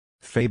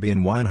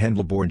Fabian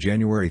Weinhandl, born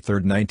January 3,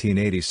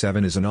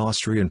 1987, is an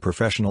Austrian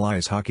professional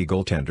ice hockey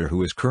goaltender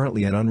who is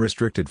currently an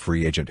unrestricted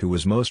free agent who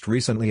was most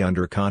recently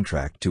under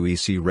contract to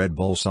EC Red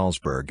Bull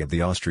Salzburg of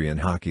the Austrian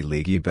Hockey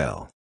League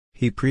 (EBL).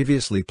 He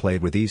previously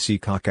played with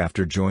EC Koch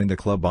after joined the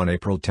club on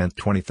April 10,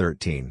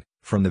 2013,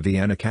 from the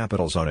Vienna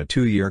Capitals on a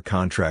 2-year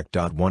contract.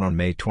 On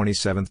May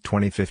 27,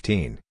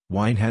 2015,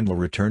 Weinhandl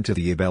returned to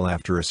the EBL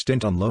after a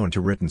stint on loan to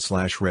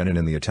Ritten/Renan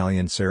in the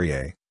Italian Serie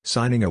A,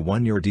 signing a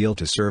 1-year deal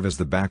to serve as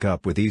the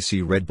backup with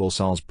EC Red Bull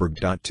Salzburg.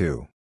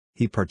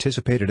 He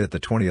participated at the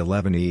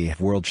 2011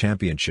 EF World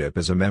Championship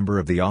as a member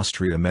of the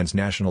Austria men's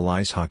national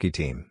ice hockey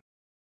team.